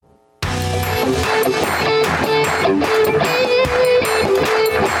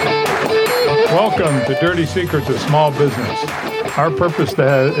Welcome to Dirty Secrets of Small Business. Our purpose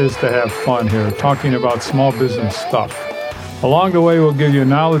is to have fun here, talking about small business stuff. Along the way, we'll give you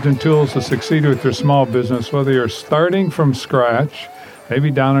knowledge and tools to succeed with your small business, whether you're starting from scratch, maybe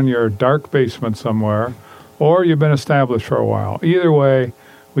down in your dark basement somewhere, or you've been established for a while. Either way,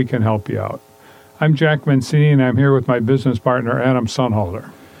 we can help you out. I'm Jack Mancini, and I'm here with my business partner, Adam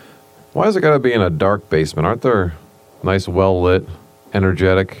Sunholder. Why has it got to be in a dark basement? Aren't there nice, well-lit,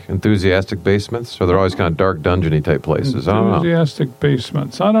 energetic, enthusiastic basements? Or they're always kind of dark, dungeony type places? I don't know. Enthusiastic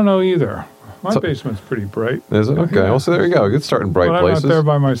basements. I don't know either. My basement's pretty bright. Is it? Okay. Well, so there you go. Good start in bright places. I'm not there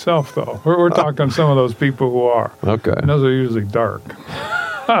by myself, though. We're talking some of those people who are. Okay. And those are usually dark.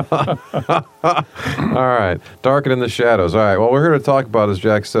 All right. Darken in the shadows. All right. Well, we're here to talk about, as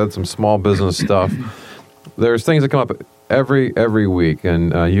Jack said, some small business stuff. There's things that come up every week,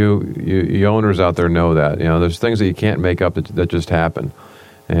 and you owners out there know that. You know, there's things that you can't make up that just happen.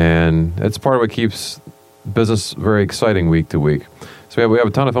 And it's part of what keeps business very exciting week to week. So we have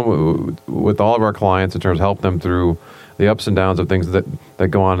a ton of fun with all of our clients in terms of helping them through the ups and downs of things that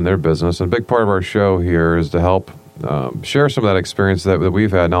go on in their business. And a big part of our show here is to help share some of that experience that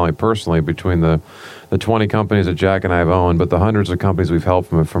we've had, not only personally between the 20 companies that Jack and I have owned, but the hundreds of companies we've helped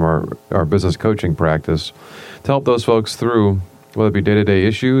from our business coaching practice to help those folks through, whether it be day-to-day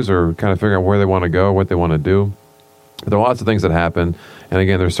issues or kind of figuring out where they want to go, what they want to do. There are lots of things that happen. And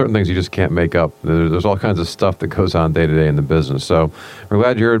again, there's certain things you just can't make up. There's all kinds of stuff that goes on day to day in the business. So we're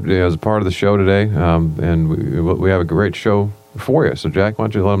glad you're here as a part of the show today. And we have a great show for you. So Jack, why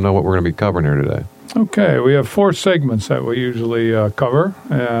don't you let them know what we're going to be covering here today? Okay. We have 4 segments that we usually cover.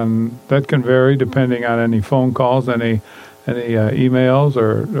 And that can vary depending on any phone calls, any emails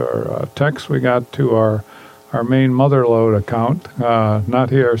or texts we got to our main Motherlode account.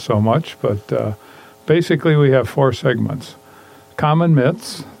 Not here so much, but basically we have 4 segments. Common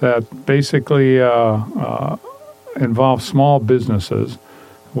myths that basically involve small businesses.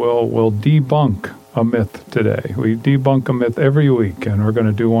 We'll debunk a myth today. We debunk a myth every week, and we're going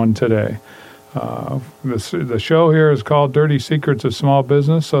to do one today. The show here is called Dirty Secrets of Small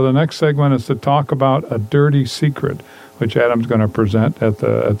Business, so the next segment is to talk about a dirty secret, which Adam's going to present at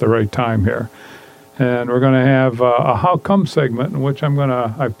the right time here. And we're going to have a How Come segment, in which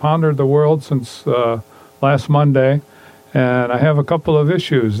I've pondered the world since last Monday, and I have a couple of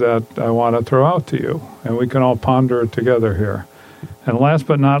issues that I want to throw out to you, and we can all ponder it together here. And last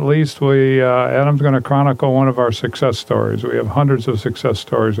but not least, Adam's going to chronicle one of our success stories. We have hundreds of success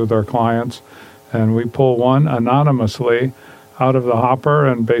stories with our clients, and we pull one anonymously out of the hopper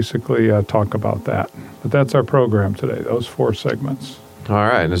and basically talk about that. But that's our program today, those 4 segments. All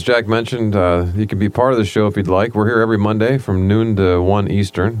right. And as Jack mentioned, you can be part of the show if you'd like. We're here every Monday from noon to 1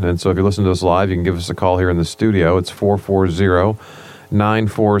 Eastern. And so if you listen to us live, you can give us a call here in the studio. It's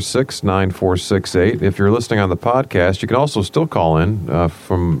 440-946-9468. If you're listening on the podcast, you can also still call in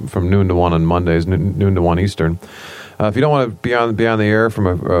from noon to 1 on Mondays, noon to 1 Eastern. If you don't want to be on the air from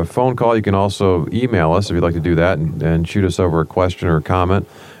a phone call, you can also email us if you'd like to do that and shoot us over a question or a comment.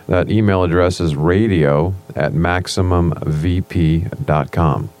 That email address is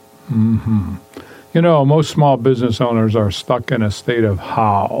radio@maximumvp.com. Mm-hmm. You know, most small business owners are stuck in a state of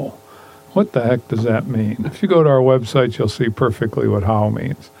how. What the heck does that mean? If you go to our website, you'll see perfectly what how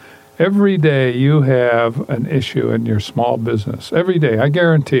means. Every day you have an issue in your small business. Every day, I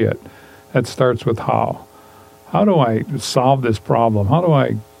guarantee it. That starts with how. How do I solve this problem? How do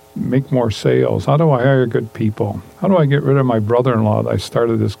I make more sales? How do I hire good people? How do I get rid of my brother-in-law that I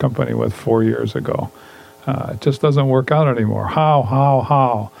started this company with 4 years ago? It just doesn't work out anymore.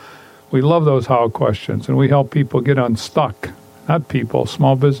 How? We love those how questions, and we help people get unstuck. Not people,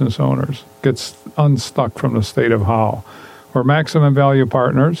 small business owners, get unstuck from the state of how. We're maximum value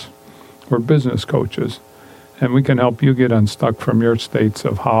partners. We're business coaches, and we can help you get unstuck from your states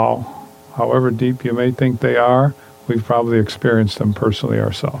of how. However deep you may think they are, we've probably experienced them personally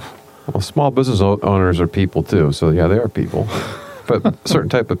ourselves. Well, small business owners are people too, so yeah, they are people. But a certain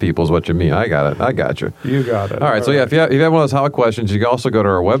type of people is what you mean. I got it. I got you. You got it. All right, so yeah, if you have one of those how questions, you can also go to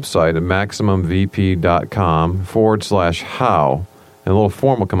our website at maximumvp.com/how, and a little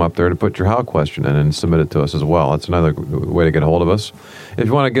form will come up there to put your how question in and submit it to us as well. That's another way to get a hold of us. If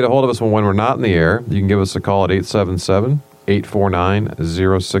you want to get a hold of us when we're not in the air, you can give us a call at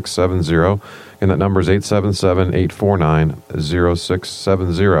 877-849-0670. And that number is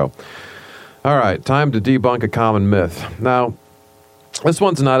 877-849-0670. All right, time to debunk a common myth. Now, this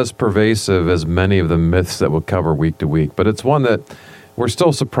one's not as pervasive as many of the myths that we'll cover week to week, but it's one that we're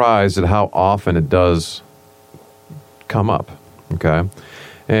still surprised at how often it does come up, okay?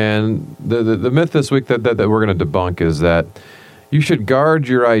 And the myth this week that we're going to debunk is that you should guard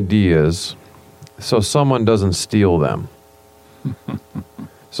your ideas so someone doesn't steal them.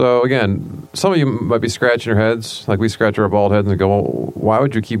 So again, some of you might be scratching your heads, like we scratch our bald heads and go, well, why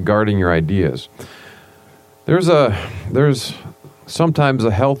would you keep guarding your ideas? There's sometimes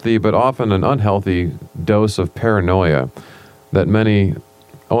a healthy but often an unhealthy dose of paranoia that many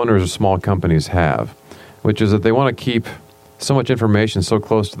owners of small companies have, which is that they want to keep so much information so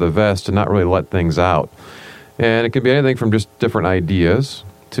close to the vest and not really let things out. And it can be anything from just different ideas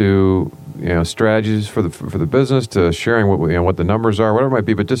to strategies for the business to sharing what the numbers are, whatever it might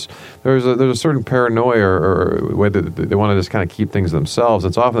be. But just there's a certain paranoia or way that they want to just kind of keep things themselves.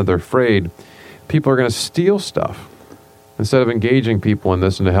 It's often that they're afraid people are going to steal stuff instead of engaging people in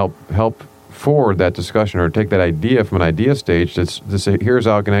this and to help forward that discussion or take that idea from an idea stage to say, here's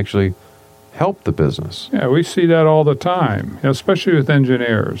how it can actually help the business. Yeah, we see that all the time, especially with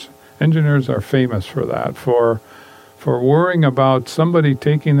engineers. Engineers are famous for that, for worrying about somebody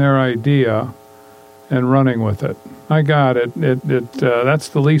taking their idea and running with it. My God, that's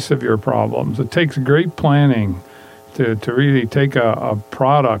the least of your problems. It takes great planning to really take a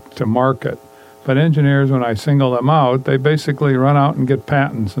product to market. But engineers, when I single them out, they basically run out and get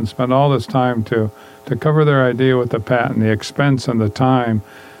patents and spend all this time to cover their idea with the patent, the expense and the time,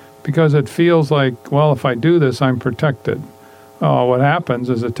 because it feels like, well, if I do this, I'm protected. Oh, what happens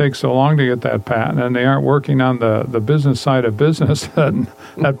is it takes so long to get that patent, and they aren't working on the business side of business,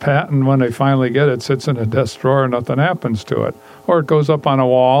 that patent, when they finally get it, sits in a desk drawer and nothing happens to it. Or it goes up on a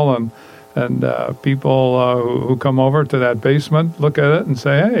wall, and people who come over to that basement look at it and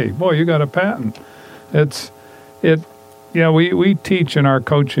say, hey, boy, you got a patent. We teach in our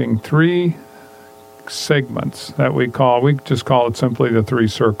coaching 3 segments that we just call it simply the 3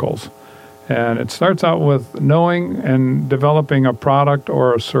 circles. And it starts out with knowing and developing a product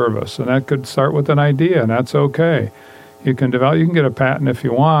or a service. And that could start with an idea, and that's okay. You can get a patent if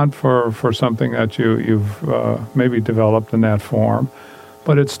you want for something that you've maybe developed in that form.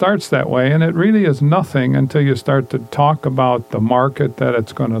 But it starts that way, and it really is nothing until you start to talk about the market that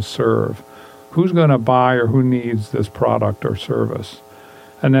it's going to serve. Who's going to buy or who needs this product or service?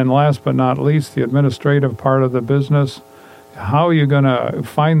 And then last but not least, the administrative part of the business. How are you going to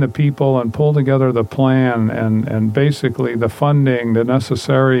find the people and pull together the plan and basically the funding, the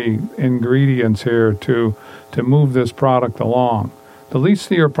necessary ingredients here to move this product along? The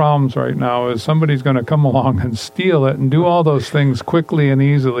least of your problems right now is somebody's going to come along and steal it and do all those things quickly and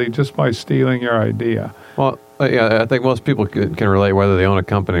easily just by stealing your idea. Well, yeah, I think most people can relate whether they own a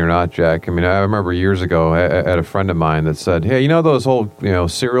company or not, Jack. I mean, I remember years ago I had a friend of mine that said, hey, those whole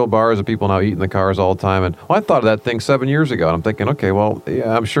cereal bars that people now eat in the cars all the time? And I thought of that thing 7 years ago. And I'm thinking, okay, well,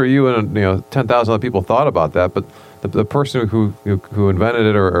 yeah, I'm sure you and 10,000 other people thought about that. But the person who invented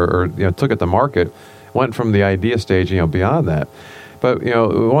it or took it to market went from the idea stage beyond that. But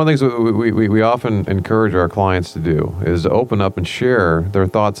one of the things we often encourage our clients to do is to open up and share their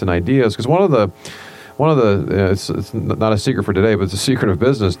thoughts and ideas, because one of the it's not a secret for today, but it's a secret of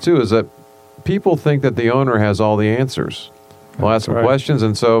business too, is that people think that the owner has all the answers. They'll ask them questions,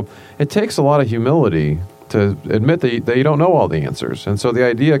 and so it takes a lot of humility to admit that you don't know all the answers. And so the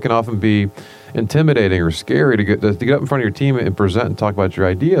idea can often be intimidating or scary to get up in front of your team and present and talk about your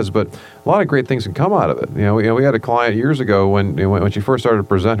ideas, but a lot of great things can come out of it. We had a client years ago when she first started to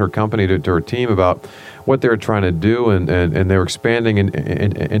present her company to her team about what they were trying to do, and they were expanding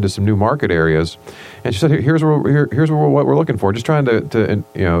into some new market areas. And she said, here's what we're looking for, just trying to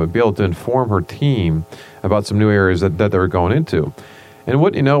be able to inform her team about some new areas that they were going into. And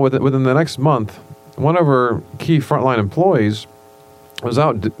within the next month, one of her key frontline employees was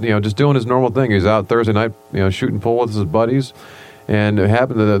out, just doing his normal thing. He was out Thursday night, shooting pool with his buddies, and it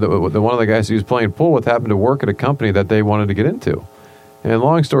happened that one of the guys he was playing pool with happened to work at a company that they wanted to get into. And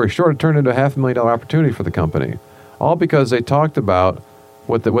long story short, it turned into a $500,000 opportunity for the company, all because they talked about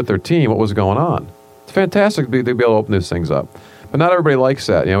with their team what was going on. It's fantastic to be able to open these things up, but not everybody likes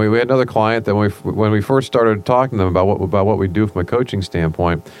that. We had another client that when we first started talking to them about what we do from a coaching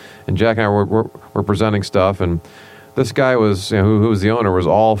standpoint, and Jack and I were presenting stuff, and this guy was, who was the owner, was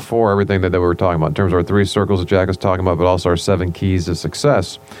all for everything that we were talking about in terms of our 3 circles that Jack was talking about, but also our 7 keys to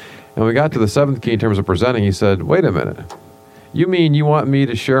success. And when we got to the 7th key in terms of presenting, he said, wait a minute. You mean you want me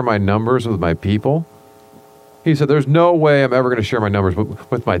to share my numbers with my people? He said, there's no way I'm ever going to share my numbers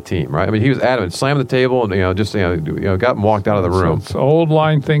with my team, right? I mean, he was adamant, slammed the table, and got and walked out of the room. It's old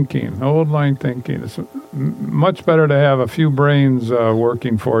line thinking. It's much better to have a few brains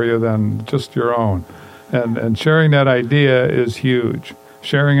working for you than just your own. And sharing that idea is huge.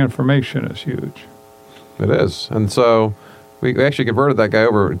 Sharing information is huge. It is. And so we actually converted that guy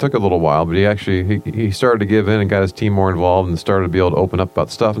over. It took a little while, but he started to give in and got his team more involved and started to be able to open up about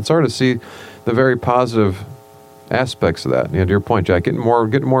stuff and started to see the very positive aspects of that. To your point, Jack, getting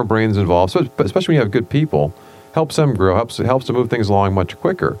more brains involved, especially when you have good people, helps them grow, helps to move things along much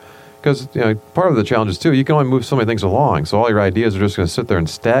quicker. Because part of the challenge is too, you can only move so many things along, so all your ideas are just going to sit there and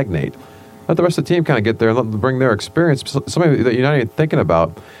stagnate. Let the rest of the team kind of get there and let them bring their experience. Somebody that you're not even thinking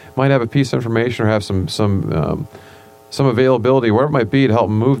about might have a piece of information or have some availability, whatever it might be, to help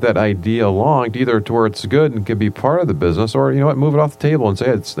move that idea along, either to where it's good and can be part of the business, or move it off the table and say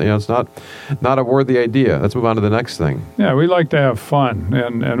it's not a worthy idea. Let's move on to the next thing. Yeah, we like to have fun,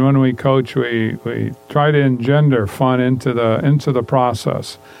 and when we coach, we try to engender fun into the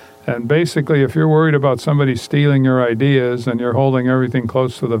process. And basically, if you're worried about somebody stealing your ideas and you're holding everything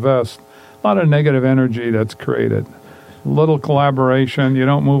close to the vest, a lot of negative energy that's created. Little collaboration, you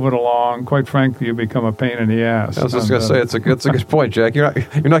don't move it along. Quite frankly, you become a pain in the ass. I was just going to say it's a good point, Jack. You're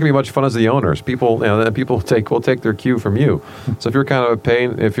not going to be much fun as the owners. People will take their cue from you. So if you're kind of a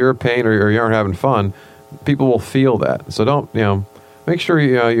pain, or you aren't having fun, people will feel that. So don't make sure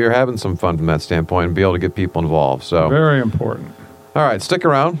you're having some fun from that standpoint and be able to get people involved. So very important. All right, stick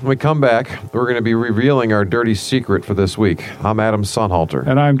around. When we come back, we're going to be revealing our dirty secret for this week. I'm Adam Sonnhalter.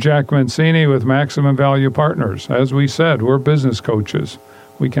 And I'm Jack Mancini with Maximum Value Partners. As we said, we're business coaches.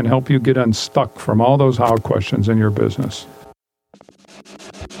 We can help you get unstuck from all those how questions in your business.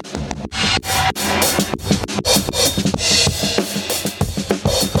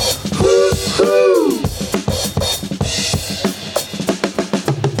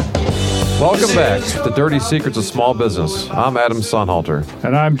 Welcome back to Dirty Secrets of Small Business. I'm Adam Sonnhalter.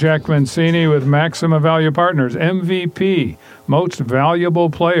 And I'm Jack Mancini with Maximum Value Partners, MVP, Most Valuable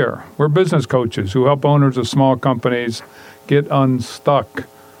Player. We're business coaches who help owners of small companies get unstuck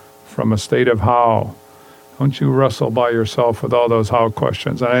from a state of how. Don't you wrestle by yourself with all those how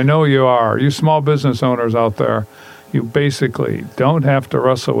questions. And I know you are. You small business owners out there, you basically don't have to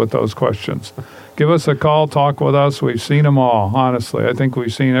wrestle with those questions. Give us a call, talk with us. We've seen them all, honestly. I think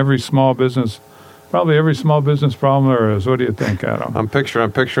we've seen probably every small business problem there is. What do you think, Adam? I'm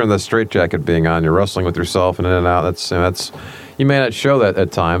picturing the straitjacket being on. You're wrestling with yourself and in and out. That's you may not show that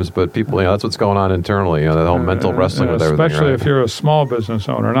at times, but people, that's what's going on internally. That whole mental wrestling with everything. Especially if you're a small business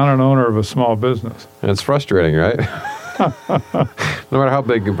owner, not an owner of a small business. And it's frustrating, right? No matter how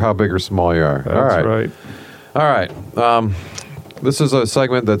big or small you are. That's right. All right. This is a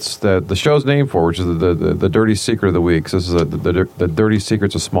segment that's the show's name for, which is the Dirty Secret of the Week. So this is the Dirty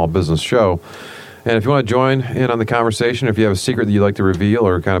Secrets of Small Business show. And if you want to join in on the conversation, if you have a secret that you'd like to reveal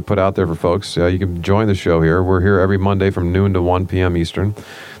or kind of put out there for folks, you can join the show here. We're here every Monday from noon to 1 p.m. Eastern.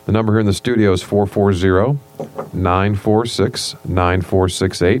 The number here in the studio is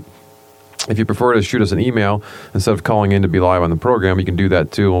 440-946-9468. If you prefer to shoot us an email instead of calling in to be live on the program, you can do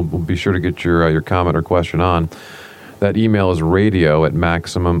that too. We'll be sure to get your comment or question on. That email is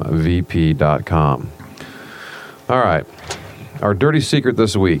radio@maximumvp.com. All right. Our dirty secret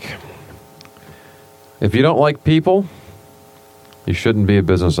this week. If you don't like people, you shouldn't be a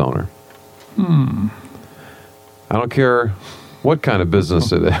business owner. I don't care what kind of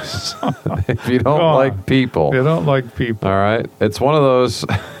business it is. If you don't like people. You don't like people. All right. It's one of those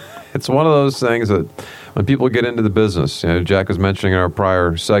things that when people get into the business, Jack was mentioning in our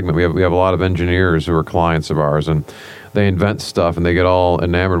prior segment, we have a lot of engineers who are clients of ours, and they invent stuff and they get all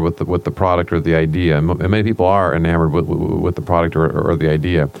enamored with the product or the idea. And many people are enamored with the product or the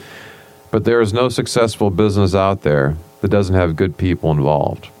idea. But there is no successful business out there that doesn't have good people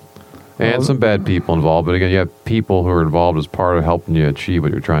involved. And some bad people involved. But again, you have people who are involved as part of helping you achieve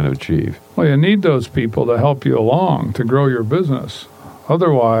what you're trying to achieve. Well, you need those people to help you along to grow your business.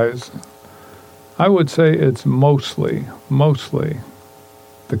 Otherwise, I would say it's mostly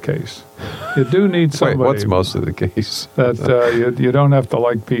the case. You do need somebody. Wait, what's mostly the case? That you don't have to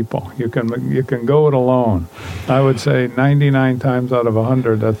like people. You can go it alone. I would say 99 times out of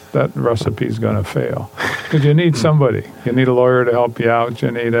 100 that recipe is going to fail. Because you need somebody. You need a lawyer to help you out.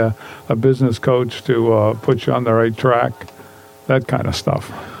 You need a business coach to put you on the right track. That kind of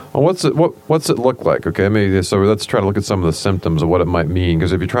stuff. Well, what's it look like? Okay, so let's try to look at some of the symptoms of what it might mean.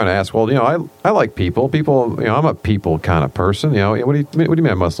 Because if you're trying to ask, well, I like people. People, I'm a people kind of person. What do you mean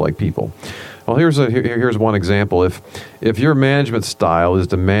I must like people? Well, here's one example. If your management style is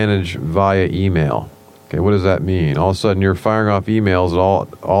to manage via email, okay, what does that mean? All of a sudden, you're firing off emails at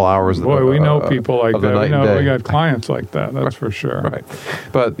all hours. Boy, we know people like that. We got clients like that. That's for sure. Right,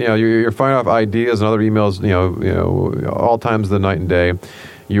 but you're firing off ideas and other emails. All times of the night and day.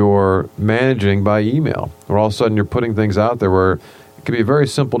 You're managing by email, or all of a sudden you're putting things out there where it could be a very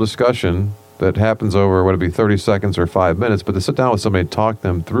simple discussion that happens over, would it be 30 seconds or 5 minutes, but to sit down with somebody and talk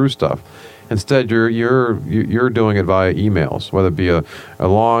them through stuff. Instead, you're doing it via emails, whether it be a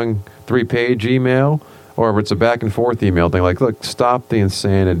long 3-page email or if it's a back and forth email thing. Like, look, stop the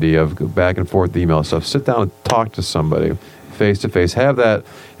insanity of back and forth email stuff. Sit down and talk to somebody face to face. Have that,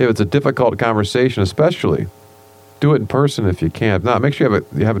 if it's a difficult conversation especially, do it in person if you can. If not, make sure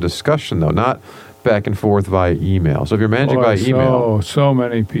you have a discussion, though, not back and forth via email. So if you're managing by email. So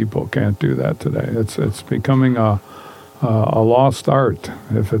many people can't do that today. It's becoming a lost art,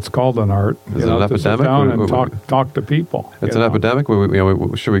 if it's called an art. Is it an epidemic? Sit down and talk to people. It's an epidemic.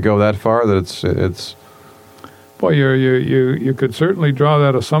 Should we go that far that it's? Well, you could certainly draw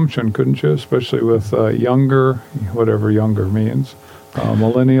that assumption, couldn't you? Especially with younger, whatever younger means,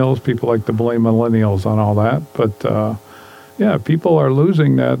 millennials. People like to blame millennials on all that, but yeah, people are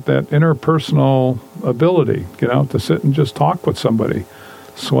losing that interpersonal ability, to sit and just talk with somebody,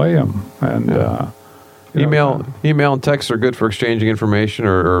 sway them, and. Yeah. Email and text are good for exchanging information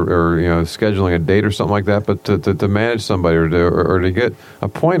or scheduling a date or something like that. But to manage somebody or to get a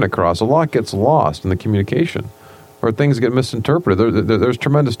point across, a lot gets lost in the communication, or things get misinterpreted. There's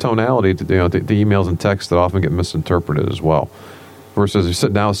tremendous tonality to the emails and texts that often get misinterpreted as well. Versus you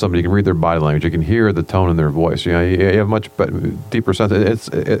sit down with somebody, you can read their body language, you can hear the tone in their voice. You have much deeper sense.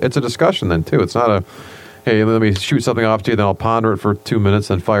 It's a discussion then too. It's not a hey, let me shoot something off to you, then I'll ponder it for 2 minutes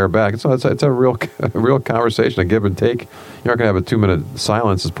and fire back. It's a real conversation, a give and take. You're not going to have a 2-minute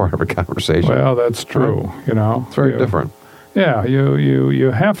silence as part of a conversation. Well, that's true. It's very different. Yeah,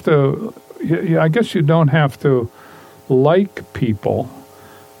 you have to. I guess you don't have to like people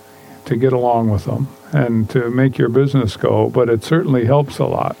to get along with them and to make your business go, but it certainly helps a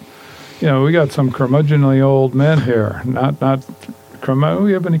lot. We got some curmudgeonly old men here, not. Do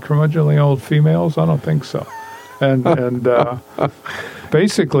we have any curmudgeonly old females? I don't think so. And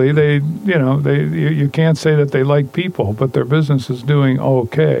basically, you can't say that they like people, but their business is doing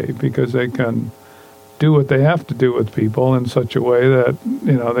okay because they can do what they have to do with people in such a way that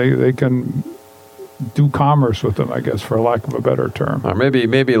they can do commerce with them, I guess, for lack of a better term. Or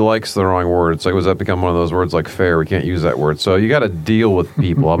maybe like's the wrong word. It's like, was that become one of those words like fair? We can't use that word. So you got to deal with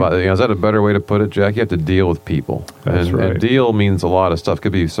people. Is that a better way to put it, Jack? You have to deal with people. That's right. And deal means a lot of stuff.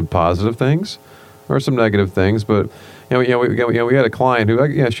 Could be some positive things or some negative things. But we had a client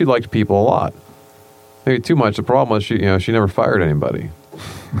who she liked people a lot. Maybe too much. The problem was she never fired anybody.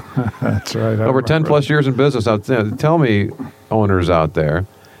 That's right. Over 10 plus years in business. Now, tell me, owners out there,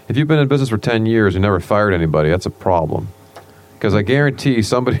 if you've been in business for 10 years and never fired anybody, that's a problem. Because I guarantee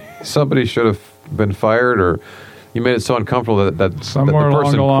somebody should have been fired, or you made it so uncomfortable that the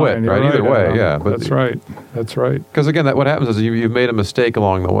person quit. Right? Either way, yeah. But that's right. That's right. Because again, what happens is you've made a mistake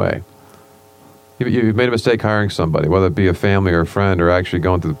along the way. You've made a mistake hiring somebody, whether it be a family or a friend, or actually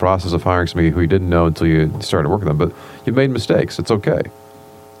going through the process of hiring somebody who you didn't know until you started working with them. But you've made mistakes. It's okay.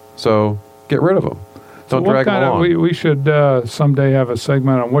 So get rid of them. Don't drag them along. We should someday have a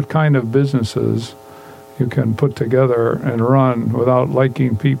segment on what kind of businesses you can put together and run without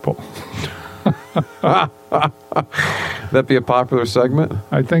liking people. That'd be a popular segment?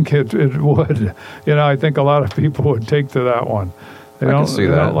 I think it would. I think a lot of people would take to that one. They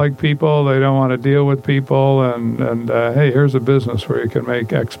don't like people. They don't want to deal with people. And hey, here's a business where you can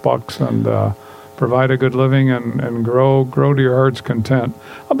make X bucks and provide a good living and grow to your heart's content.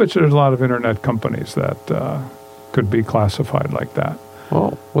 I'll bet you there's a lot of internet companies that could be classified like that.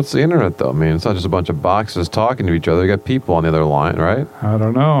 Well, what's the internet, though? I mean, it's not just a bunch of boxes talking to each other. You got people on the other line, right? I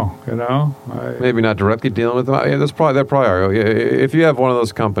don't know. Maybe not directly dealing with them. Yeah, that probably are. If you have one of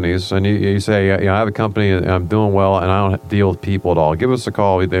those companies and you say, I have a company and I'm doing well and I don't deal with people at all, give us a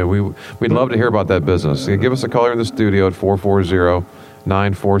call. We'd love to hear about that business. Give us a call here in the studio at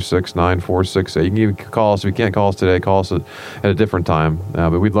 440-946-9468. You can even call us. If you can't call us today, call us at a different time.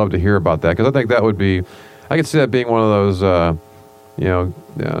 But we'd love to hear about that because I think that would be, I could see that being one of those,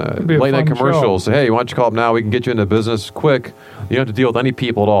 late night commercials. Say, hey, why don't you call up now? We can get you into business quick. You don't have to deal with any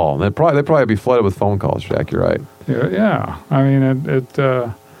people at all. And they'd probably be flooded with phone calls, Jack. You're right. Yeah. I mean,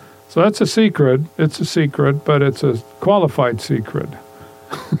 so that's a secret. It's a secret, but it's a qualified secret.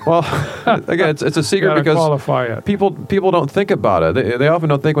 Well, again, it's a secret because qualify it. People don't think about it. They often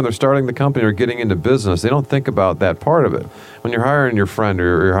don't think when they're starting the company or getting into business. They don't think about that part of it. When you're hiring your friend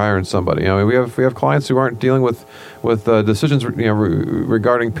or you're hiring somebody, we have clients who aren't dealing with decisions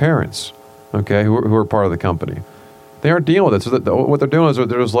regarding parents, okay, who are part of the company. They aren't dealing with it. So what they're doing is they're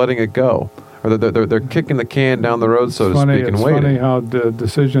just letting it go, or they're kicking the can down the road, so to speak, and waiting. It's funny how the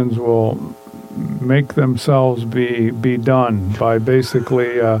decisions will make themselves be done by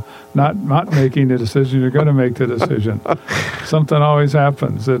basically not making the decision. You're going to make the decision. Something always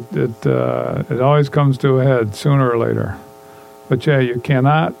happens. It always comes to a head sooner or later. But yeah, you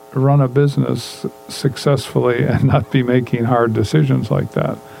cannot run a business successfully and not be making hard decisions like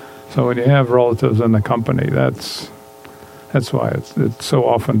that. So when you have relatives in the company, that's why it so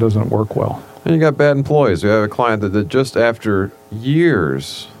often doesn't work well. And you got bad employees. We have a client that just after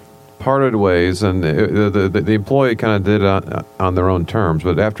years parted ways, and the employee kind of did it on their own terms,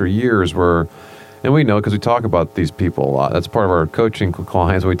 but after years and we know because we talk about these people a lot. That's part of our coaching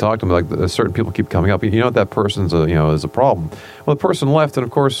clients. When we talk to them, like certain people keep coming up. You know what, that person's is a problem. Well, the person left, and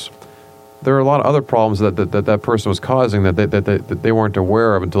of course, there are a lot of other problems that person was causing that they weren't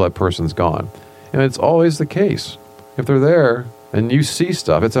aware of until that person's gone. And it's always the case. If they're there and you see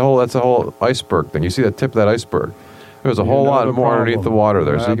stuff, that's a whole iceberg thing. You see the tip of that iceberg. There's a whole lot more underneath the water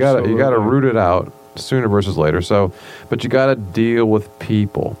there. So you got to root it out sooner versus later. So, but you got to deal with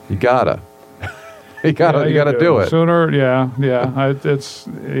people. You gotta do it sooner.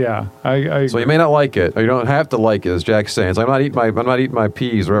 I so you may not like it, or you don't have to like it, as Jack's saying. So I'm not eating my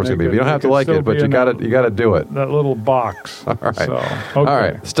peas, or whatever it's going to be. You don't have to like it, but you got to do it. That little box. All right. So, okay. All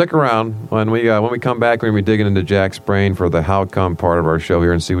right. Stick around when we come back. We're going to be digging into Jack's brain for the how come part of our show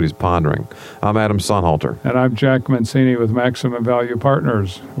here and see what he's pondering. I'm Adam Sonhalter, and I'm Jack Mancini with Maximum Value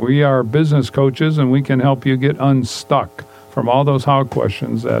Partners. We are business coaches, and we can help you get unstuck from all those how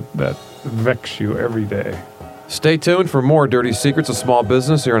questions that vex you every day. Stay tuned for more Dirty Secrets of Small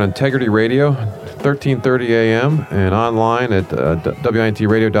Business here on Integrity Radio, 1330 AM, and online at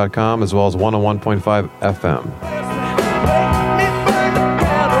WINTradio.com, as well as 101.5 FM.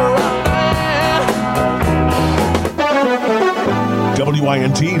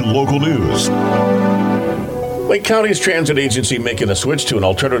 WINT Local News. Lake County's transit agency making a switch to an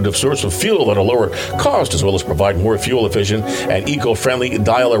alternative source of fuel at a lower cost, as well as provide more fuel-efficient and eco-friendly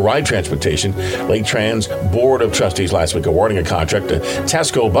dial-a-ride transportation. Lake Trans Board of Trustees last week awarding a contract to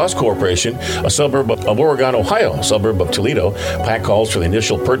Tesco Bus Corporation, a suburb of Oregon, Ohio, a suburb of Toledo. PAC calls for the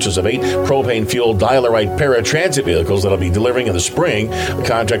initial purchase of 8 propane-fueled dial-a-ride paratransit vehicles that will be delivering in the spring. The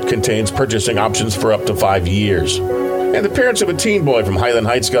contract contains purchasing options for up to 5 years. And the parents of a teen boy from Highland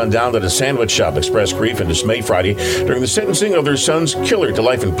Heights gunned down at a sandwich shop expressed grief and dismay Friday during the sentencing of their son's killer to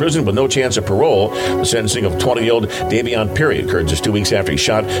life in prison with no chance of parole. The sentencing of 20-year-old Davion Perry occurred just 2 weeks after he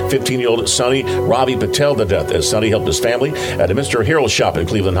shot 15-year-old Sonny Robbie Patel to death as Sonny helped his family at a Mr. Harold shop in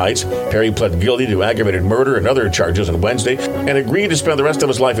Cleveland Heights. Perry pled guilty to aggravated murder and other charges on Wednesday and agreed to spend the rest of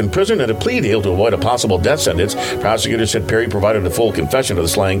his life in prison and a plea deal to avoid a possible death sentence. Prosecutors said Perry provided a full confession of the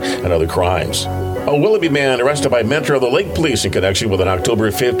slaying and other crimes. A Willoughby man arrested by Mentor of the Lake Police in connection with an October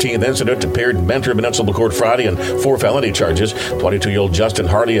 15th incident appeared in Mentor Municipal Court Friday on 4 felony charges. 22-year-old Justin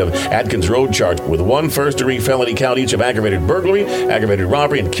Hardy of Atkins Road charged with 1 first-degree felony count each of aggravated burglary, aggravated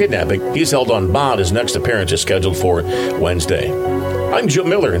robbery, and kidnapping. He's held on bond. His next appearance is scheduled for Wednesday. I'm Jim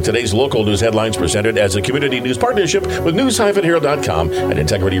Miller, and today's local news headlines presented as a community news partnership with news-herald.com and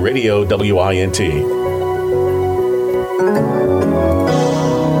Integrity Radio WINT.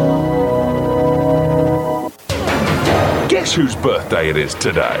 Guess whose birthday it is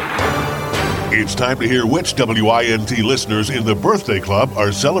today? It's time to hear which WINT listeners in the Birthday Club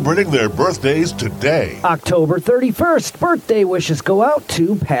are celebrating their birthdays today. October 31st, birthday wishes go out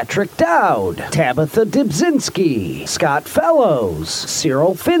to Patrick Dowd, Tabitha Dibzinski, Scott Fellows,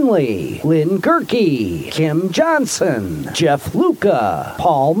 Cyril Finley, Lynn Gerke, Kim Johnson, Jeff Luca,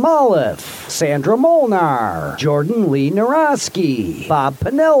 Paul Molliffe, Sandra Molnar, Jordan Lee Naroski, Bob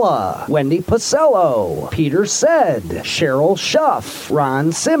Panella, Wendy Pacello, Peter Said, Cheryl Schuff,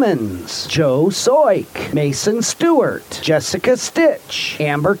 Ron Simmons, Joe Soik, Mason Stewart, Jessica Stitch,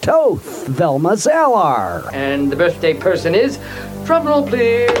 Amber Toth, Velma Zalar. And the birthday person is, drumroll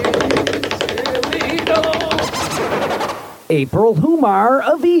please, April Humar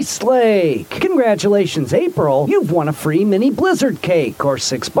of Eastlake. Congratulations, April. You've won a free mini Blizzard cake or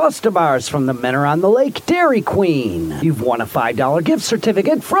 6 Busta Bars from the Mentor on the Lake Dairy Queen. You've won a $5 gift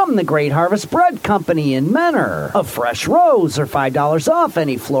certificate from the Great Harvest Bread Company in Mentor, a fresh rose or $5 off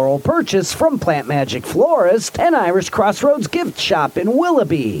any floral purchase from Plant Magic Florist and Irish Crossroads Gift Shop in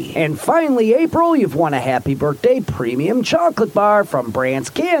Willoughby. And finally, April, you've won a Happy Birthday premium chocolate bar from Brandt's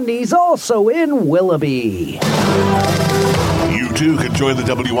Candies, also in Willoughby. You too can join the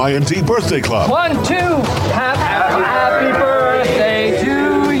WINT Birthday Club. 1, 2, happy birthday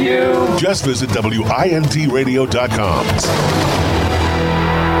to you. Just visit WINTradio.com.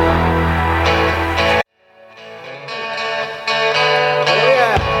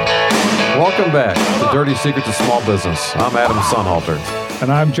 Welcome back to Dirty Secrets of Small Business. I'm Adam Sonhalter.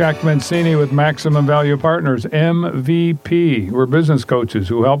 And I'm Jack Mancini with Maximum Value Partners, MVP. We're business coaches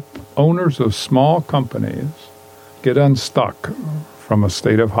who help owners of small companies get unstuck from a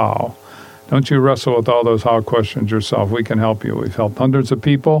state of how. Don't you wrestle with all those how questions yourself. We can help you. We've helped hundreds of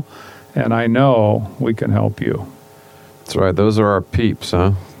people, and I know we can help you. That's right. Those are our peeps,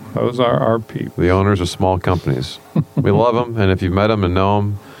 huh? Those are our peeps. The owners of small companies. We love them, and if you've met them and know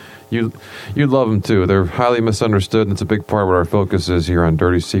them, you'd love them too. They're highly misunderstood, and it's a big part of what our focus is here on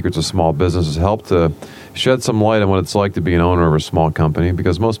Dirty Secrets of Small Business, is help to shed some light on what it's like to be an owner of a small company,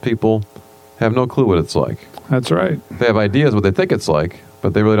 because most people have no clue what it's like. That's right. They have ideas what they think it's like,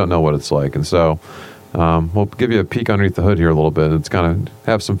 but they really don't know what it's like. And so we'll give you a peek underneath the hood here a little bit. It's kind of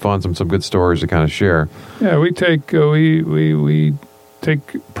have some fun, some good stories to kind of share. Yeah, we take we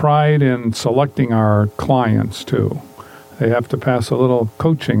take pride in selecting our clients too. They have to pass a little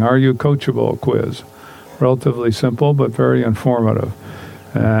coaching, Are You Coachable quiz. Relatively simple, but very informative.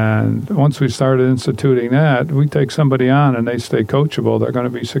 And once we started instituting that, we take somebody on and they stay coachable, they're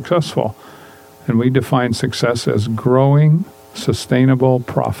going to be successful. And we define success as growing sustainable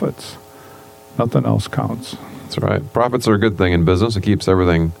profits. Nothing else counts. That's right. Profits are a good thing in business. It keeps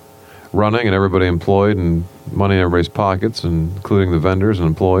everything running and everybody employed and money in everybody's pockets, and including the vendors and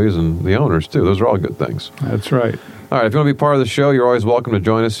employees and the owners too. Those are all good things. That's right. All right, if you want to be part of the show, you're always welcome to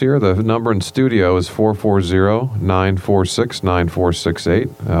join us here. The number in studio is 440-946-9468,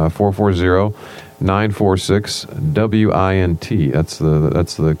 440-946-WINT.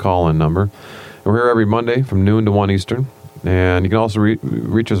 That's the call-in number. We're here every Monday from noon to 1 Eastern. And you can also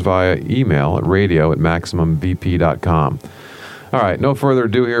reach us via email at radio@MaximumVP.com. All right, no further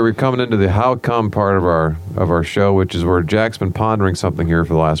ado here. We're coming into the how come part of our show, which is where Jack's been pondering something here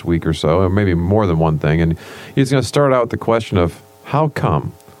for the last week or so, or maybe more than one thing. And he's going to start out with the question of how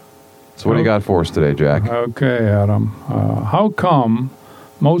come. So what do you got for us today, Jack? Okay, Adam. How come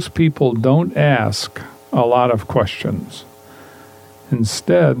most people don't ask a lot of questions?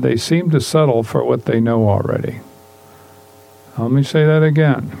 Instead, they seem to settle for what they know already. Let me say that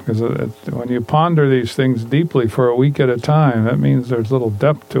again, because when you ponder these things deeply for a week at a time, that means there's little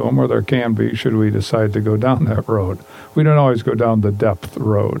depth to them, or there can be, should we decide to go down that road. We don't always go down the depth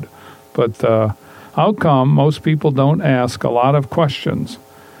road. But how come most people don't ask a lot of questions?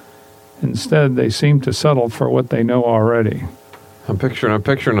 Instead, they seem to settle for what they know already. I'm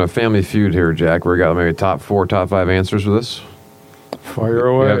picturing a Family Feud here, Jack, where we got maybe top 5 answers for this. Fire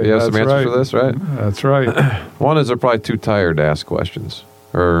away. You have some answers for this, right? That's right. One is they're probably too tired to ask questions.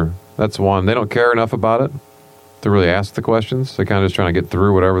 Or that's one. They don't care enough about it to really ask the questions. They're kind of just trying to get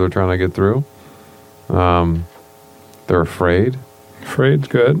through whatever they're trying to get through. They're afraid. Afraid's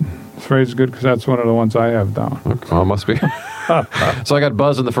good. Afraid's good because that's one of the ones I have down. Okay. Well, it must be. So I got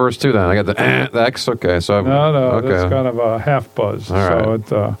buzz in the first two then. I got the X. Okay. So No, okay. That's kind of a half buzz. All right.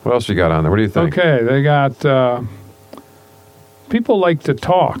 So what else you got on there? What do you think? Okay, they got... people like to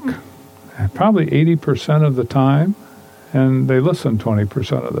talk probably 80% of the time, and they listen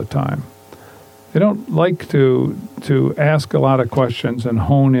 20% of the time. They don't like to ask a lot of questions and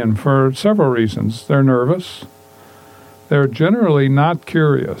hone in for several reasons. They're nervous. They're generally not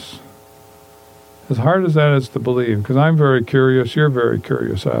curious. As hard as that is to believe, because I'm very curious, you're very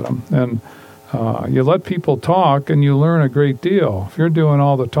curious, Adam. And you let people talk and you learn a great deal. If you're doing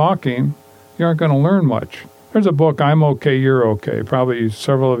all the talking, you aren't going to learn much. There's a book, I'm Okay, You're Okay. Probably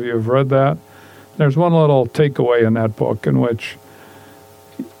several of you have read that. There's one little takeaway in that book in which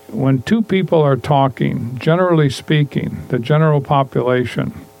when two people are talking, generally speaking, the general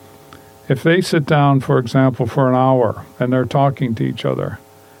population, if they sit down, for example, for an hour and they're talking to each other,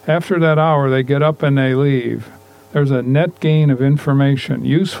 after that hour they get up and they leave, there's a net gain of information,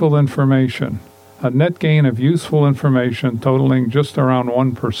 useful information, a net gain of useful information totaling just around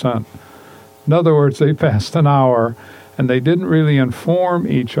 1%. In other words, they passed an hour and they didn't really inform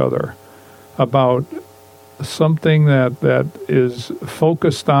each other about something that is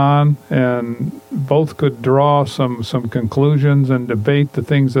focused on, and both could draw some conclusions and debate the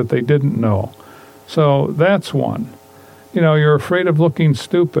things that they didn't know. So that's one. You're afraid of looking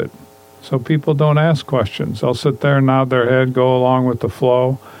stupid, so people don't ask questions. They'll sit there, nod their head, go along with the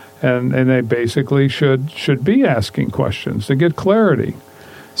flow, and they basically should be asking questions to get clarity.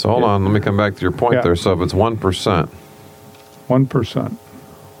 So hold on, let me come back to your point there. So if it's 1%. 1%.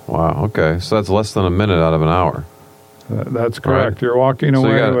 Wow, okay. So that's less than a minute out of an hour. That's correct. Right. You're walking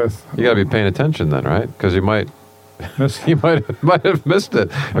away with... You got to be paying attention then, right? Because you might have missed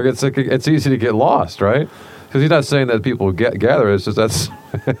it. Or it's easy to get lost, right? Because he's not saying that people gather. It's just that's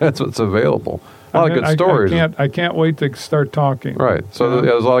what's available. A lot of good stories. I can't wait to start talking. Right. So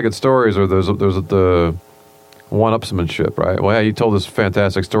there's a lot of good stories. Or there's the one-upsmanship, right? Well, hey, you told this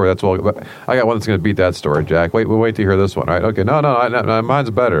fantastic story. That's all. But I got one that's going to beat that story, Jack. Wait to hear this one, right? Okay, no, mine's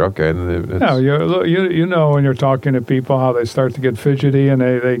better. Okay. No, you know when you're talking to people how they start to get fidgety and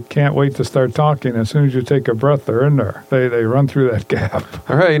they can't wait to start talking. As soon as you take a breath, they're in there. They run through that gap.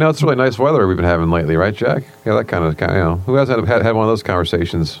 All right, it's really nice weather we've been having lately, right, Jack? Yeah, that kind of who hasn't had one of those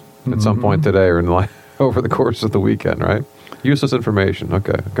conversations at some point today or over the course of the weekend, right? Useless information.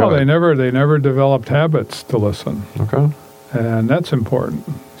 Okay. They never developed habits to listen. Okay. And that's important.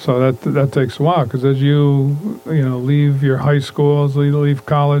 So that takes a while because as you leave your high school, as you leave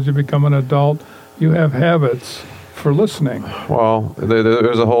college, you become an adult, you have habits for listening. Well,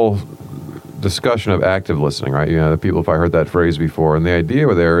 there's a whole discussion of active listening, right? The people, if I heard that phrase before, and the idea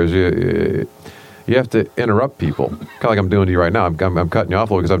there is you have to interrupt people, kind of like I'm doing to you right now. I'm cutting you off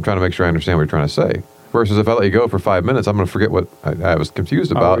a little because I'm trying to make sure I understand what you're trying to say. Versus if I let you go for 5 minutes, I'm going to forget what I was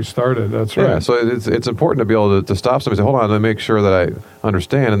confused about. How we started, that's right. Yeah, so it's important to be able to stop somebody and say, hold on, let me make sure that I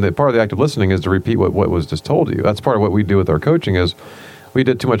understand. And part of the active listening is to repeat what was just told to you. That's part of what we do with our coaching is we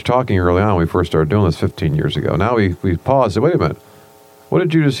did too much talking early on when we first started doing this 15 years ago. Now we pause and say, wait a minute, what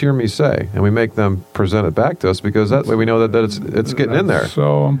did you just hear me say? And we make them present it back to us because that way we know that it's getting in there.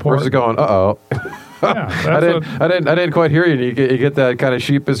 So important. Versus going, uh-oh. Yeah, I didn't quite hear you. And you get that kind of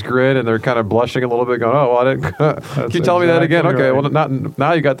sheepish grin, and they're kind of blushing a little bit, going, "Oh, well, I didn't." Can you tell me that again? Okay, right. Well,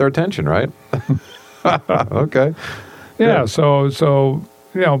 now you got their attention, right? Okay. Yeah. So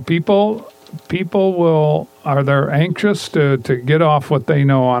people they're anxious to get off what they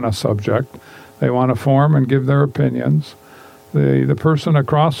know on a subject. They want to form and give their opinions. The person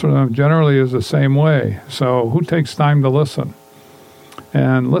across from them generally is the same way. So who takes time to listen?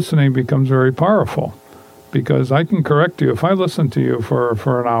 And listening becomes very powerful because I can correct you. If I listen to you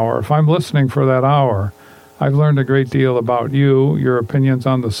for an hour, if I'm listening for that hour, I've learned a great deal about you, your opinions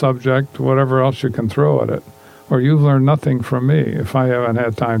on the subject, whatever else you can throw at it. Or you've learned nothing from me if I haven't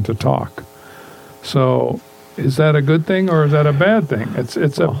had time to talk. So is that a good thing or is that a bad thing? It's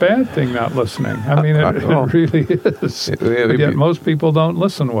a bad thing not listening. I mean, it really is. But yet most people don't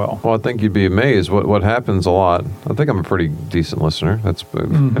listen well. Well, I think you'd be amazed what happens a lot. I think I'm a pretty decent listener. That's part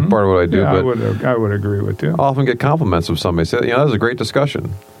of what I do. Yeah, but I would agree with you. I often get compliments of somebody. Say, that was a great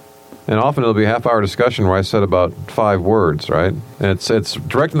discussion. And often it'll be a half-hour discussion where I said about 5 words, right? And it's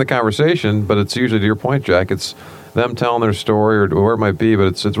directing the conversation, but it's usually to your point, Jack. It's them telling their story or where it might be, but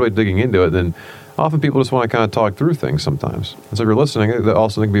it's really digging into it. And often people just want to kind of talk through things sometimes. And so if you're listening, it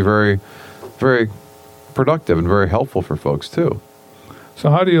also can be very, very productive and very helpful for folks too. So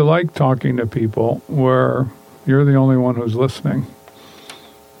how do you like talking to people where you're the only one who's listening?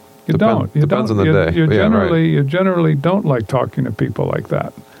 You don't. Depends on the day. You generally don't like talking to people like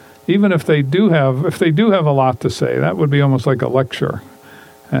that. Even if they do have a lot to say, that would be almost like a lecture.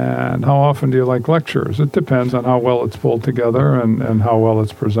 And how often do you like lectures? It depends on how well it's pulled together and how well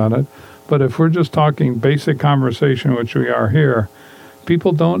it's presented. But if we're just talking basic conversation, which we are here,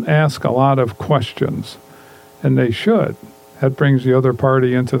 people don't ask a lot of questions, and they should. That brings the other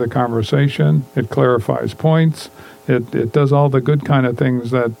party into the conversation. It clarifies points. It does all the good kind of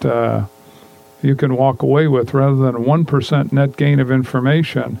things that you can walk away with rather than 1% net gain of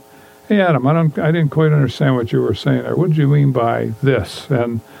information. Hey, Adam, I didn't quite understand what you were saying there. What did you mean by this?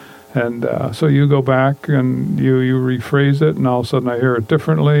 And so you go back and you rephrase it, and all of a sudden I hear it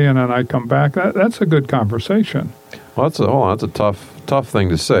differently, and then I come back. That's a good conversation. Well, that's a tough thing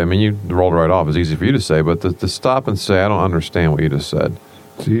to say. I mean, you rolled right off. It's easy for you to say, but to stop and say, I don't understand what you just said.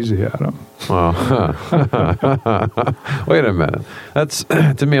 It's easy, Adam. Well, wait a minute. That's,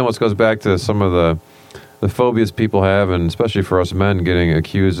 to me, almost goes back to some of the phobias people have, and especially for us men, getting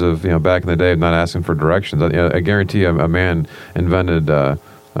accused of, back in the day of not asking for directions. I guarantee a man invented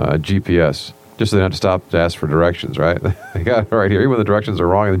GPS just so they don't have to stop to ask for directions, right? They got it right here. Even when the directions are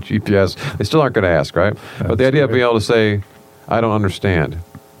wrong in the GPS, they still aren't going to ask, right? But the idea of being able to say, I don't understand,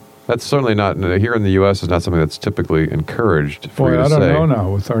 that's certainly not, here in the U.S., is not something that's typally encouraged for you to say. I don't know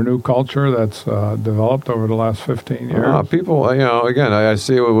now. With our new culture that's developed over the last 15 years. People, again, I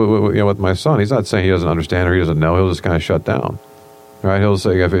see with my son, he's not saying he doesn't understand or he doesn't know. He'll just kind of shut down, right? He'll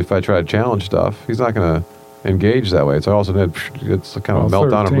say, if I try to challenge stuff, he's not going to engage that way. So also it's kind of a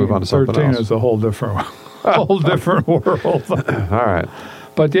meltdown or move on to something else. 13 is a whole different world. All right.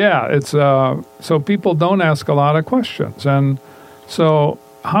 But yeah, it's so people don't ask a lot of questions. And so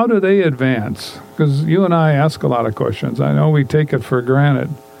how do they advance? Because you and I ask a lot of questions. I know we take it for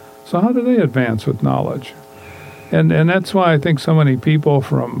granted. So how do they advance with knowledge? And that's why I think so many people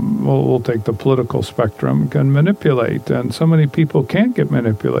from, we'll take the political spectrum, can manipulate. And so many people can't get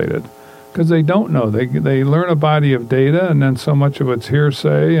manipulated because they don't know. They learn a body of data, and then so much of it's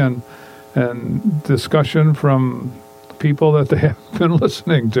hearsay, and and discussion from people that they have been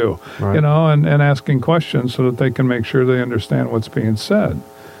listening to, Right. you know, and asking questions so that they can make sure they understand what's being said.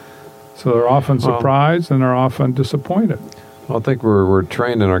 So they're often surprised and they're often disappointed. Well, I think we're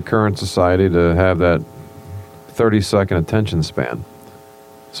trained in our current society to have that 30-second attention span.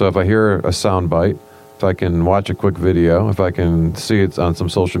 So if I hear a sound bite, if I can watch a quick video, if I can see it on some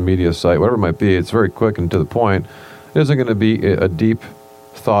social media site, whatever it might be, it's very quick and to the point. It isn't going to be a deep,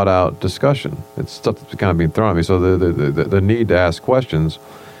 thought-out discussion. It's stuff that's kind of being thrown at me. So the need to ask questions,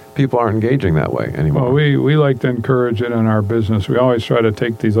 people aren't engaging that way anymore. Well, we like to encourage it in our business. We always try to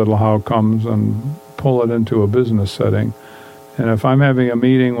take these little how-comes and pull it into a business setting. And if I'm having a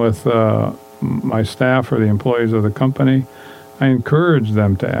meeting with my staff or the employees of the company, I encourage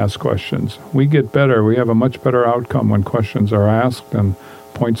them to ask questions. We get better. We have a much better outcome when questions are asked and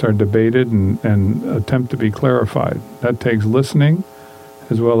points are debated and attempt to be clarified. That takes listening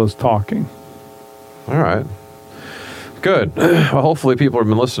as well as talking. All right. Good. Well, hopefully people have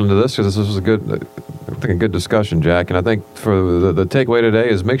been listening to this because this was a good discussion, Jack. And I think for the takeaway today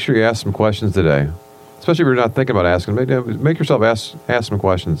is make sure you ask some questions today. Especially if you're not thinking about asking, make yourself ask some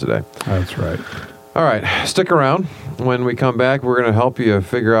questions today. That's right. All right, stick around. When we come back, we're going to help you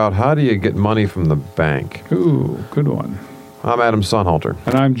figure out how do you get money from the bank. Ooh, good one. I'm Adam Sonhalter.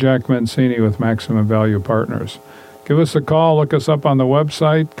 And I'm Jack Mancini with Maximum Value Partners. Give us a call, look us up on the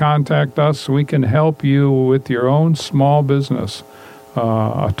website, contact us. We can help you with your own small business.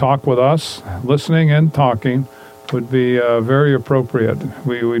 A talk with us, listening and talking, would be very appropriate.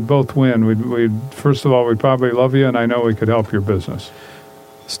 We'd both win. First of all, we'd probably love you, and I know we could help your business.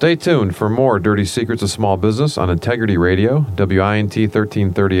 Stay tuned for more Dirty Secrets of Small Business on Integrity Radio, WINT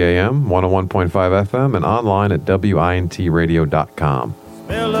 1330 AM, 101.5 FM, and online at WINTradio.com.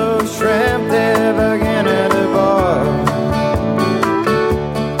 Smell of shrimp there again at the bar.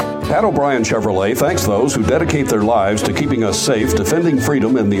 Pat O'Brien Chevrolet thanks those who dedicate their lives to keeping us safe, defending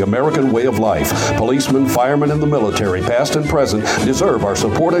freedom in the American way of life. Policemen, firemen, and the military, past and present, deserve our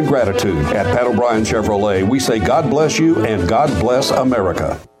support and gratitude. At Pat O'Brien Chevrolet, we say God bless you and God bless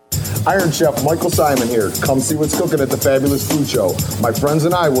America. Iron Chef Michael Simon here. Come see what's cooking at the Fabulous Food Show. My friends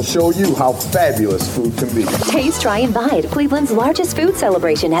and I will show you how fabulous food can be. Taste, try, and bite. Cleveland's largest food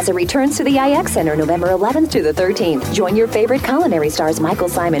celebration as it returns to the IX Center November 11th to the 13th. Join your favorite culinary stars Michael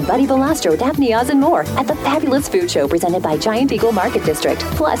Simon, Buddy Velastro, Daphne Oz, and more at the Fabulous Food Show presented by Giant Eagle Market District.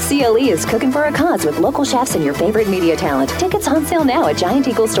 Plus, CLE is cooking for a cause with local chefs and your favorite media talent. Tickets on sale now at Giant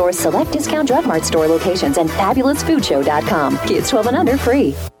Eagle Store's select discount Drug Mart store locations and fabulousfoodshow.com. Kids 12 and under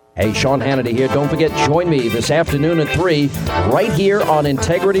free. Hey, Sean Hannity here. Don't forget, join me this afternoon at 3 right here on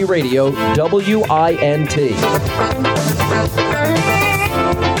Integrity Radio, WINT.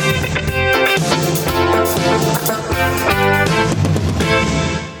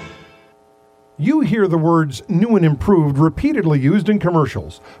 You hear the words new and improved repeatedly used in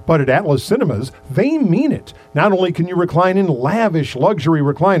commercials, but at Atlas Cinemas, they mean it. Not only can you recline in lavish luxury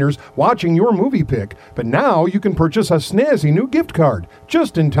recliners watching your movie pick, but now you can purchase a snazzy new gift card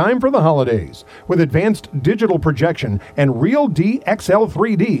just in time for the holidays. With advanced digital projection and Real DXL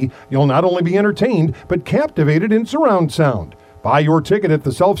 3D, you'll not only be entertained, but captivated in surround sound. Buy your ticket at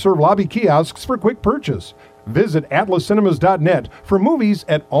the self-serve lobby kiosks for quick purchase. Visit atlascinemas.net for movies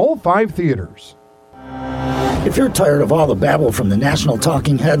at all 5 theaters. If you're tired of all the babble from the national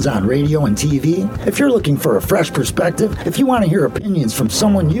talking heads on radio and TV, if you're looking for a fresh perspective, if you want to hear opinions from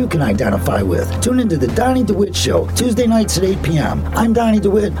someone you can identify with, tune into the Donnie DeWitt Show, Tuesday nights at 8 p.m. I'm Donnie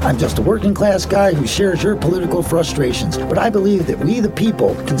DeWitt. I'm just a working class guy who shares your political frustrations, but I believe that we the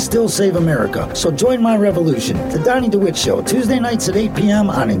people can still save America. So join my revolution. The Donnie DeWitt Show, Tuesday nights at 8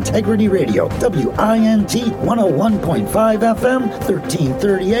 p.m. on Integrity Radio, WINT 101.5 FM,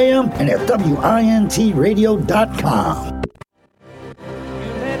 1330 AM, and at WINTradio.com. Welcome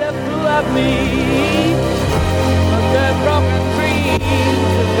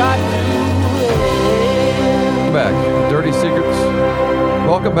back. Dirty Secrets.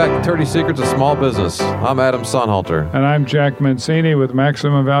 Welcome back to Dirty Secrets of Small Business. I'm Adam Sonhalter. And I'm Jack Mancini with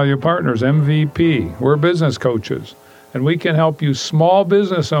Maximum Value Partners, MVP. We're business coaches, and we can help you small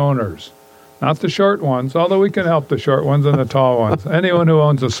business owners, not the short ones, although we can help the short ones and the tall ones. Anyone who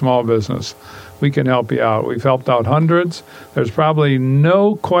owns a small business, we can help you out. We've helped out hundreds. There's probably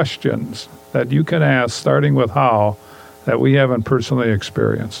no questions that you can ask, starting with how, that we haven't personally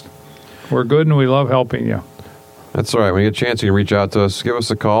experienced. We're good and we love helping you. That's all right. When you get a chance, you can reach out to us. Give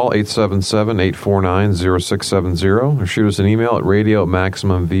us a call, 877-849-0670, or shoot us an email at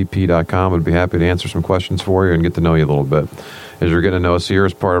radio@maximumvp.com. We'd be happy to answer some questions for you and get to know you a little bit as you're getting to know us here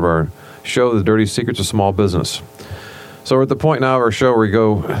as part of our show, The Dirty Secrets of Small Business. So we're at the point now of our show where we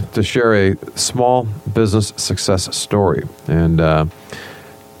go to share a small business success story. And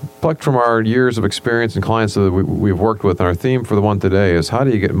plucked from our years of experience and clients that we've worked with, and our theme for the one today is how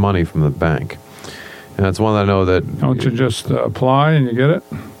do you get money from the bank? And that's one that I know that... Don't you just apply and you get it?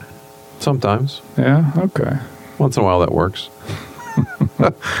 Sometimes. Yeah? Okay. Once in a while that works.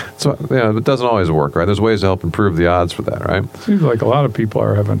 So, it doesn't always work, right? There's ways to help improve the odds for that, right? Seems like a lot of people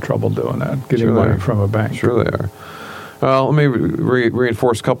are having trouble doing that, getting money from a bank. Sure they are. Well, let me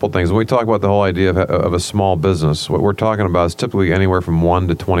reinforce a couple things. When we talk about the whole idea of a small business, what we're talking about is typically anywhere from 1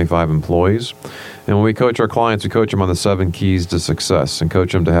 to 25 employees. And when we coach our clients, we coach them on the 7 keys to success and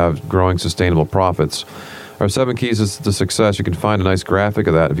coach them to have growing, sustainable profits. Our 7 keys to success, you can find a nice graphic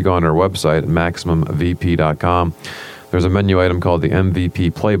of that if you go on our website at MaximumVP.com. There's a menu item called the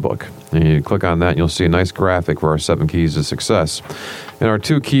MVP Playbook. And you click on that, and you'll see a nice graphic for our 7 keys to success. And our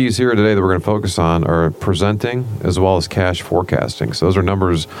 2 keys here today that we're going to focus on are presenting as well as cash forecasting. So those are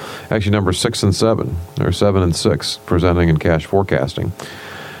numbers 6 and 7, or 7 and 6, presenting and cash forecasting.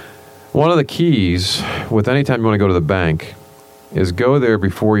 One of the keys with any time you want to go to the bank is go there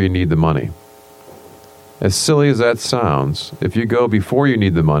before you need the money. As silly as that sounds, if you go before you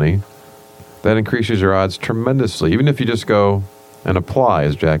need the money, that increases your odds tremendously. Even if you just go and apply,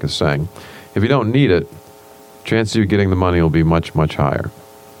 as Jack is saying. If you don't need it, chances of you getting the money will be much, much higher.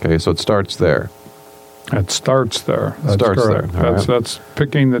 Okay, so it starts there. It starts there. That's starts correct. there. That's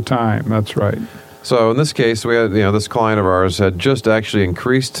picking the time. That's right. So in this case, we had this client of ours had just actually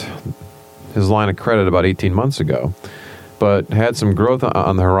increased his line of credit about 18 months ago, but had some growth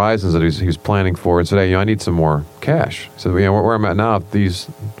on the horizons that he was planning for, and said, "Hey, I need some more cash." He said, where I'm at now, if these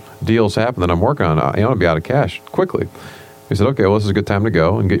deals happen that I'm working on, I want to be out of cash quickly. He said, "Okay, well, this is a good time to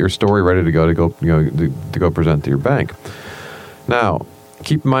go and get your story ready to go present to your bank." Now,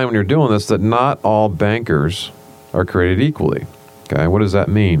 keep in mind when you're doing this that not all bankers are created equally. Okay, what does that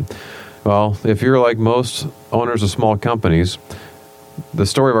mean? Well, if you're like most owners of small companies, the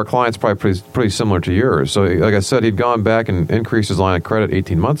story of our client's probably pretty similar to yours. So, like I said, he'd gone back and increased his line of credit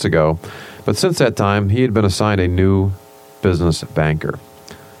 18 months ago, but since that time, he had been assigned a new business banker.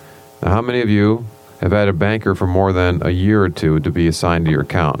 Now, how many of you have had a banker for more than a year or two to be assigned to your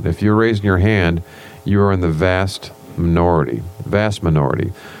account? If you're raising your hand, you are in the vast minority.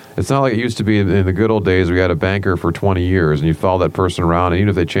 It's not like it used to be in the good old days where you had a banker for 20 years and you followed that person around, and even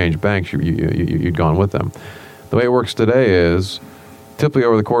if they changed banks, you'd gone with them. The way it works today is typically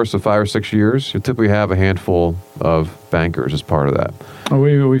over the course of 5 or 6 years, you typically have a handful of bankers as part of that.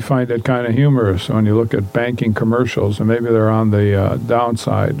 We find it kind of humorous when you look at banking commercials, and maybe they're on the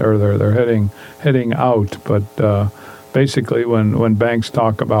downside or they're heading out. But basically, when banks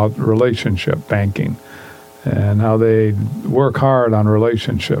talk about relationship banking and how they work hard on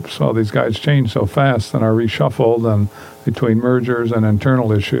relationships, all these guys change so fast and are reshuffled, and between mergers and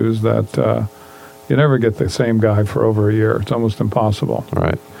internal issues that you never get the same guy for over a year. It's almost impossible.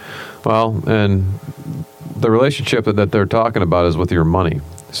 Right. Well, and the relationship that they're talking about is with your money.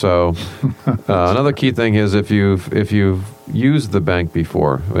 So another key thing is if you've used the bank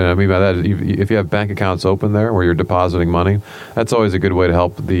before, what I mean by that, if you have bank accounts open there where you're depositing money, that's always a good way to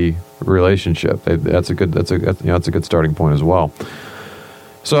help the relationship. That's a good starting point as well.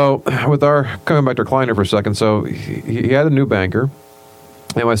 So coming back to our client here for a second, so he had a new banker.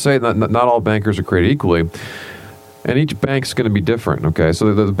 And when I say that not all bankers are created equally, and each bank's going to be different. Okay,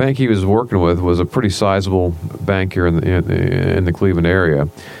 so the bank he was working with was a pretty sizable bank here in the Cleveland area,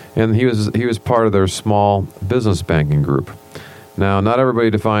 and he was part of their small business banking group. Now, not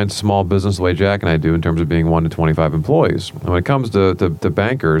everybody defines small business the way Jack and I do in terms of being 1 to 25 employees. And when it comes to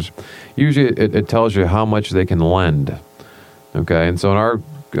bankers, usually it tells you how much they can lend. Okay, and so in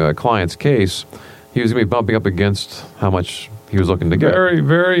our client's case, he was going to be bumping up against how much he was looking to get. Very,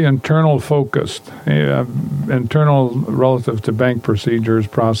 very internal focused, internal relative to bank procedures,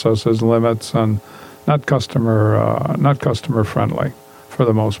 processes, limits, and not customer friendly for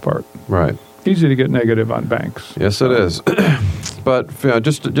the most part. Right. Easy to get negative on banks. Yes, it is. But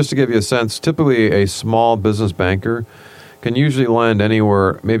just to give you a sense, typically a small business banker can usually lend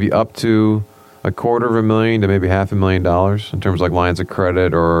anywhere maybe up to $250,000 to maybe $500,000 in terms of like lines of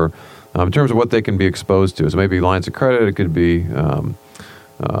credit or in terms of what they can be exposed to. So maybe lines of credit, it could be,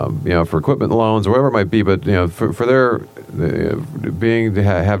 for equipment loans or whatever it might be. But for their being to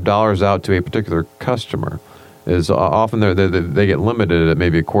have dollars out to a particular customer is often they get limited at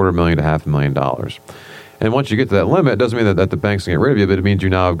maybe $250,000 to $500,000. And once you get to that limit, it doesn't mean that the bank's going to get rid of you, but it means you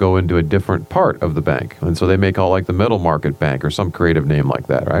now go into a different part of the bank. And so they may call it like the middle market bank or some creative name like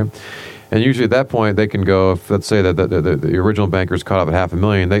that, right? And usually at that point, they can go, if let's say that the original banker's caught up at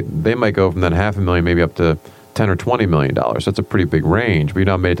 $500,000, they might go from that $500,000 maybe up to $10 or $20 million. That's a pretty big range, but you're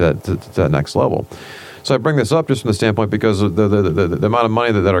not made to that next level. So I bring this up just from the standpoint because the amount of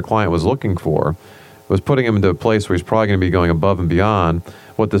money that our client was looking for was putting him into a place where he's probably going to be going above and beyond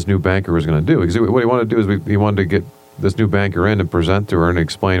what this new banker was going to do. Because what he wanted to do is he wanted to get this new banker in and present to her and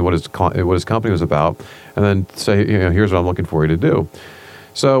explain what his company was about, and then say, here's what I'm looking for you to do.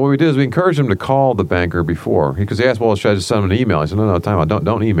 So what we did is we encouraged him to call the banker before, because he asked, well, should I just send him an email? I said, no, time out.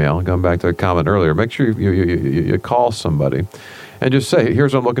 Don't email. Going back to a comment earlier, make sure you call somebody and just say,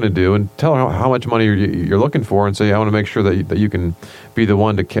 here's what I'm looking to do, and tell her how much money you're looking for, and say, I want to make sure that you can be the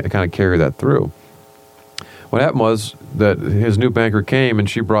one to kind of carry that through. What happened was that his new banker came, and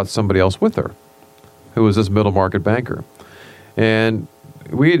she brought somebody else with her, who was this middle market banker. And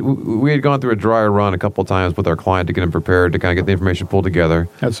we had gone through a dry run a couple of times with our client to get him prepared, to kind of get the information pulled together.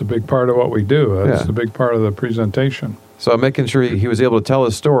 That's a big part of what we do. That's a big part of the presentation. So making sure he was able to tell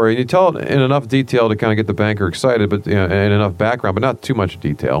his story, and you tell it in enough detail to kind of get the banker excited, but and enough background, but not too much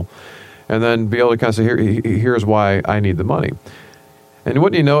detail, and then be able to kind of say, here's why I need the money. And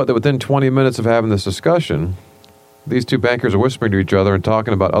wouldn't you know it, that within 20 minutes of having this discussion, these two bankers are whispering to each other and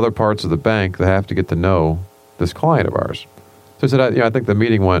talking about other parts of the bank that have to get to know this client of ours. So I said, I think the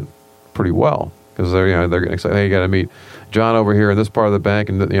meeting went pretty well, because they're getting excited. Hey, you got to meet John over here in this part of the bank,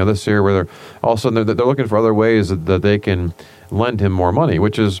 and this here, where all of a sudden they're looking for other ways that they can lend him more money,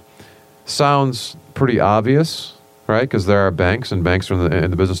 which sounds pretty obvious, right? Because there are banks, and banks are in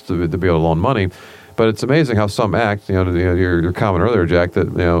the business to be able to loan money. But it's amazing how some act, your comment earlier, Jack,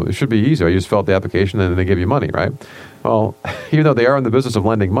 that it should be easy. You just fill out the application and they give you money, right? Well, even though they are in the business of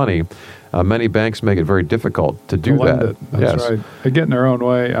lending money, many banks make it very difficult to do that. That's right. They get in their own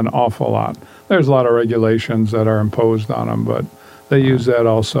way an awful lot. There's a lot of regulations that are imposed on them, but they use that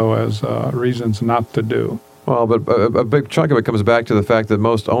also as reasons not to do. Well, but a big chunk of it comes back to the fact that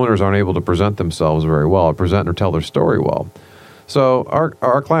most owners aren't able to present themselves very well, present or tell their story well. So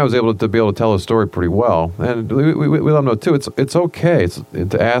our client was able to tell his story pretty well, and we let him know too. It's okay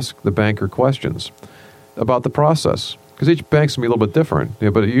to ask the banker questions about the process, because each bank's gonna be a little bit different.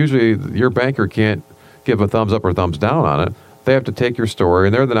 But usually your banker can't give a thumbs up or thumbs down on it. They have to take your story,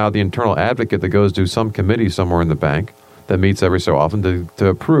 and they're now the internal advocate that goes to some committee somewhere in the bank that meets every so often to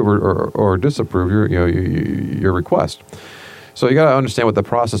approve or disapprove your request. So you got to understand what the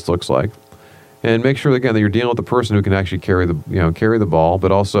process looks like. And make sure, again, that you're dealing with the person who can actually carry the ball,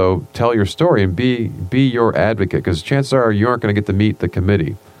 but also tell your story and be your advocate, because chances are you aren't going to get to meet the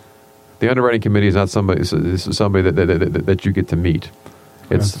committee. The underwriting committee is not somebody. This is somebody that you get to meet.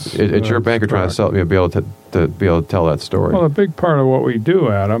 It's your banker trying to sell, be able to tell that story. Well, a big part of what we do,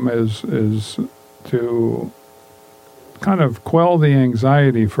 Adam, is to kind of quell the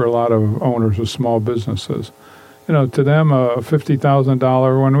anxiety for a lot of owners of small businesses. To them, a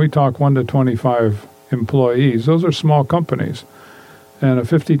 $50,000, when we talk 1 to 25 employees, those are small companies. And a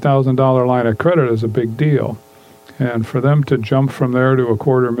 $50,000 line of credit is a big deal. And for them to jump from there to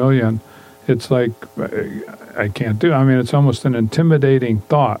 $250,000, it's like, I can't do it. I mean, it's almost an intimidating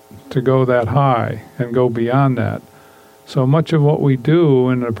thought to go that high and go beyond that. So much of what we do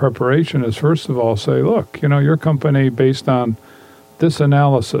in the preparation is, first of all, say, look, your company, based on this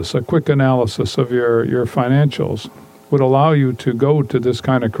analysis, a quick analysis of your financials, would allow you to go to this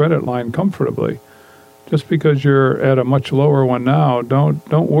kind of credit line comfortably. Just because you're at a much lower one now,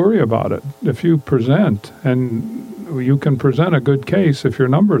 don't worry about it. If you present, and you can present a good case if your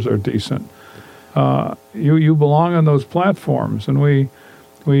numbers are decent, you belong on those platforms, and we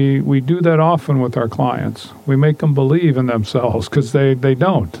do that often with our clients. We make them believe in themselves, because they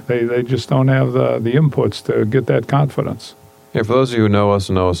don't. They just don't have the inputs to get that confidence. Yeah, for those of you who know us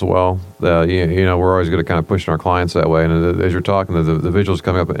well, we're always going to kind of push our clients that way. And as you're talking, the visuals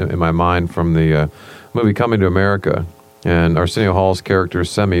coming up in my mind from the movie Coming to America, and Arsenio Hall's character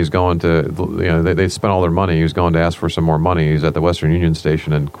Semi is going to, they spent all their money. He's going to ask for some more money. He's at the Western Union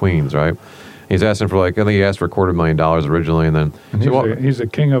station in Queens, right? He's asking for I think he asked for $250,000 originally, and then he's a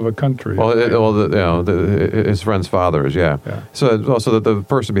king of a country. Well, his friend's father is, yeah. So the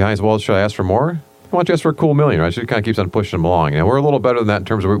person behind says, well, should I ask for more? Why don't you ask for $2 million, right? So it kind of keeps on pushing them along. We're a little better than that in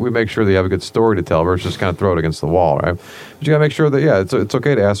terms of we make sure that you have a good story to tell versus just kind of throw it against the wall, right? But you got to make sure that, it's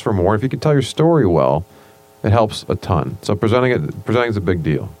okay to ask for more. If you can tell your story well, it helps a ton. So presenting is a big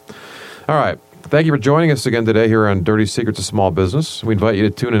deal. All right. Thank you for joining us again today here on Dirty Secrets of Small Business. We invite you to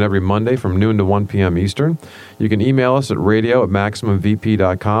tune in every Monday from noon to 1 p.m. Eastern. You can email us at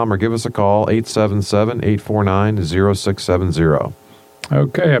radio@maximumvp.com or give us a call, 877-849-0670.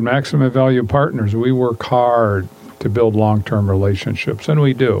 Okay, at Maximum Value Partners, we work hard to build long-term relationships, and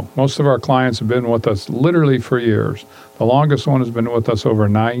we do. Most of our clients have been with us literally for years. The longest one has been with us over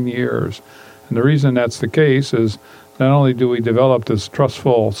 9 years. And the reason that's the case is not only do we develop this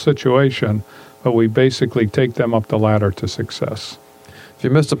trustful situation, but we basically take them up the ladder to success. If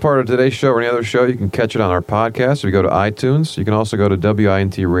you missed a part of today's show or any other show, you can catch it on our podcast. If you go to iTunes, you can also go to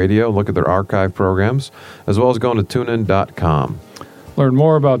WINT Radio, look at their archive programs, as well as going to tunein.com. Learn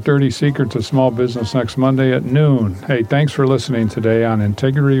more about Dirty Secrets of Small Business next Monday at noon. Hey, thanks for listening today on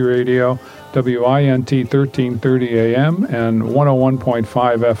Integrity Radio, WINT 1330 AM and 101.5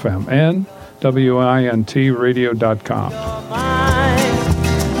 FM, and WINTradio.com.